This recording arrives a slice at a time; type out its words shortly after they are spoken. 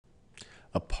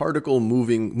A particle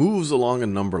moves along a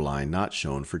number line not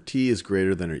shown for t is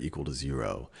greater than or equal to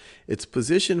 0. Its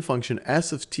position function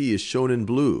s of t is shown in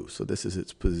blue, so this is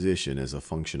its position as a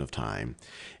function of time.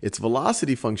 Its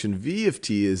velocity function v of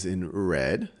t is in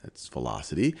red, that's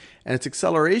velocity, and its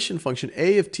acceleration function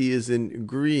a of t is in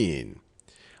green.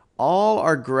 All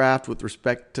are graphed with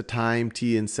respect to time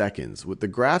t in seconds. With the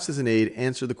graphs as an aid,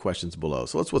 answer the questions below.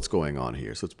 So that's what's going on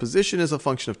here. So its position is a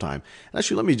function of time.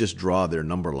 Actually, let me just draw their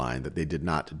number line that they did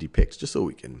not depict, just so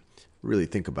we can really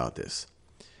think about this.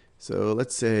 So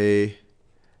let's say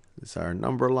this is our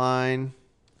number line.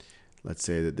 Let's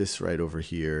say that this right over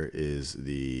here is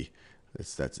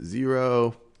that's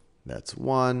 0, that's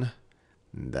 1,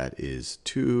 that is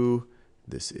 2,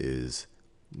 this is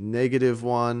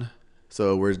 -1.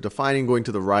 So we're defining going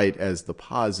to the right as the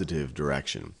positive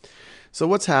direction. So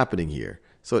what's happening here?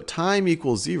 So at time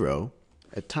equals 0,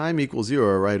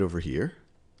 right over here,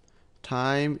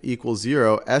 time equals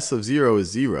 0, s of 0 is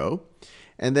 0.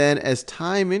 And then as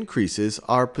time increases,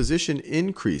 our position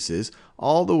increases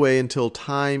all the way until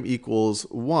time equals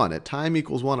 1. At time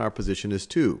equals 1, our position is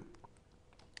 2.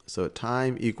 So at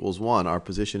time equals 1, our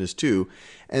position is 2.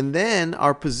 And then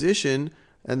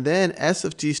s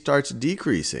of t starts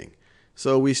decreasing.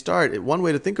 So we start, one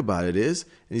way to think about it is,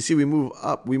 and you see we move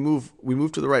up, we move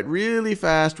to the right really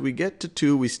fast, we get to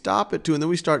 2, we stop at 2, and then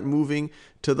we start moving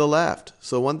to the left.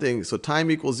 So so time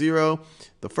equals 0,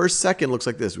 the first second looks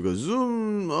like this. We go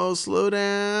zoom, slow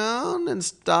down, and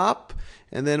stop,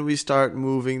 and then we start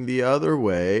moving the other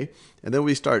way, and then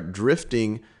we start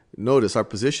drifting. Notice our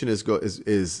position is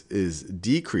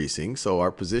decreasing, so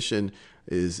our position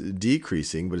is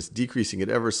decreasing, but it's decreasing at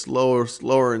ever slower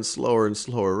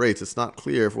rates. It's not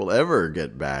clear if we'll ever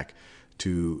get back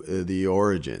to the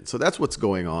origin. So that's what's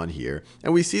going on here.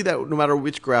 And we see that no matter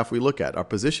which graph we look at, our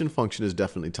position function is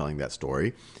definitely telling that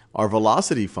story. Our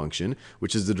velocity function,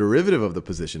 which is the derivative of the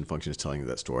position function, is telling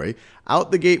that story.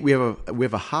 Out the gate, we have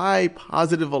a high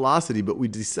positive velocity, but we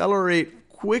decelerate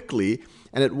quickly.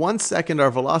 And at 1 second,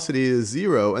 our velocity is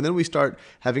 0. And then we start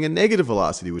having a negative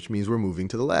velocity, which means we're moving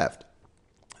to the left.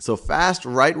 So fast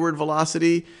rightward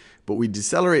velocity, but we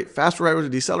decelerate, fast rightward,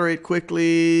 decelerate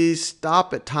quickly,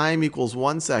 stop at time equals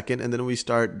 1 second, and then we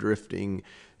start drifting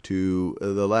to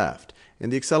the left.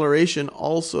 And the acceleration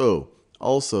also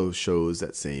shows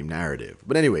that same narrative.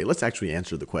 But anyway, let's actually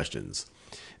answer the questions.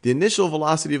 The initial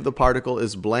velocity of the particle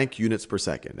is blank units per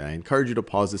second. I encourage you to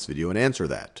pause this video and answer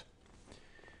that.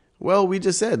 Well, we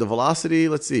just said the velocity,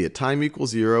 let's see, at time equals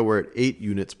 0, we're at 8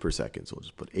 units per second. So we'll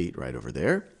just put 8 right over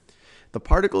there. The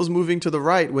particle is moving to the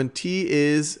right when t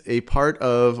is a part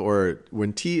of, or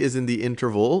when t is in the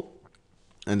interval,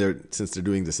 and since they're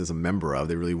doing this as a member of,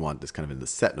 they really want this kind of in the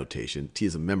set notation. T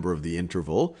is a member of the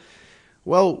interval.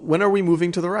 Well, when are we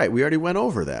moving to the right? We already went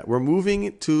over that. We're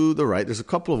moving to the right. There's a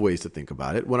couple of ways to think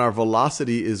about it. When our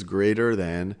velocity is greater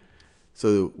than,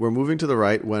 so we're moving to the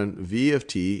right when v of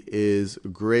t is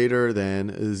greater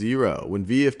than 0. When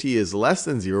v of t is less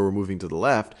than 0, we're moving to the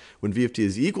left. When v of t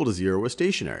is equal to 0, we're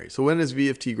stationary. So when is v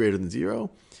of t greater than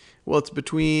 0? Well, it's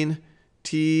between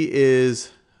t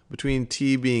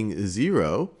being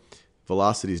 0,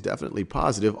 velocity is definitely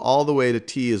positive, all the way to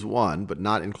t is 1, but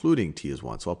not including t is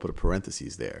 1. So I'll put a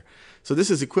parenthesis there. So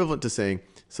this is equivalent to saying,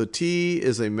 so t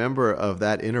is a member of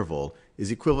that interval,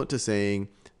 is equivalent to saying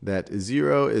that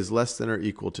 0 is less than or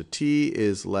equal to t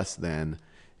is less than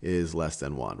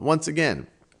 1. Once again,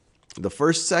 the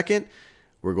first second,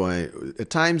 we're going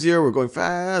at time 0, we're going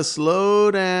fast,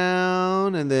 slow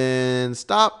down, and then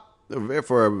stop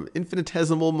for an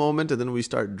infinitesimal moment, and then we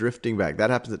start drifting back.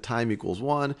 That happens at time equals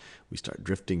 1. We start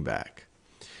drifting back.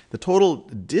 The total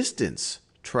distance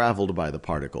traveled by the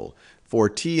particle for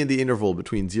t in the interval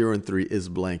between 0 and 3 is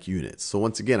blank units. So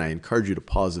once again, I encourage you to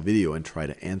pause the video and try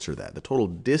to answer that. The total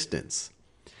distance.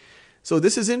 So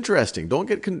this is interesting. Don't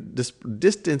get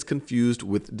distance confused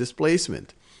with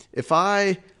displacement. If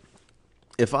I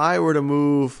were to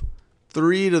move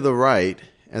 3 to the right,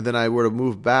 and then I were to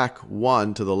move back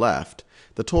 1 to the left,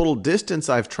 the total distance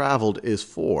I've traveled is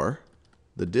 4.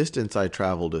 The distance I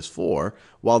traveled is 4,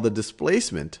 while the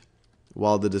displacement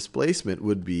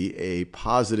would be a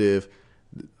positive,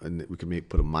 and we can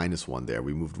put a -1 there.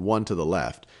 We moved 1 to the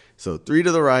left. So 3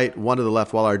 to the right, 1 to the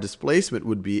left, while our displacement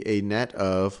would be a net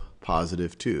of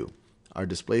 +2. Our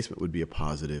displacement would be a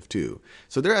 +2.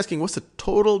 So they're asking, what's the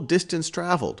total distance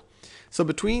traveled? So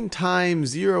between time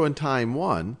 0 and time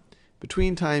 1,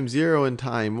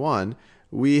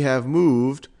 we have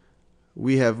moved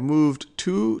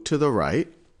 2 to the right.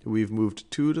 We've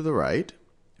moved 2 to the right.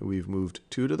 We've moved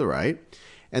 2 to the right.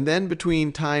 And then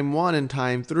between time 1 and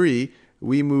time 3,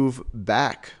 we move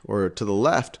back, or to the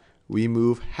left, we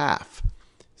move half.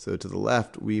 So to the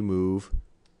left, we move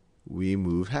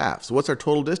half. So what's our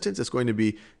total distance? It's going to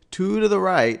be 2 to the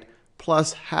right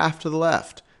plus half to the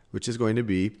left, which is going to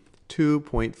be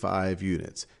 2.5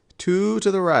 units. 2 to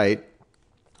the right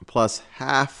plus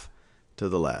half to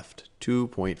the left,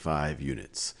 2.5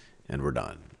 units. And we're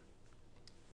done.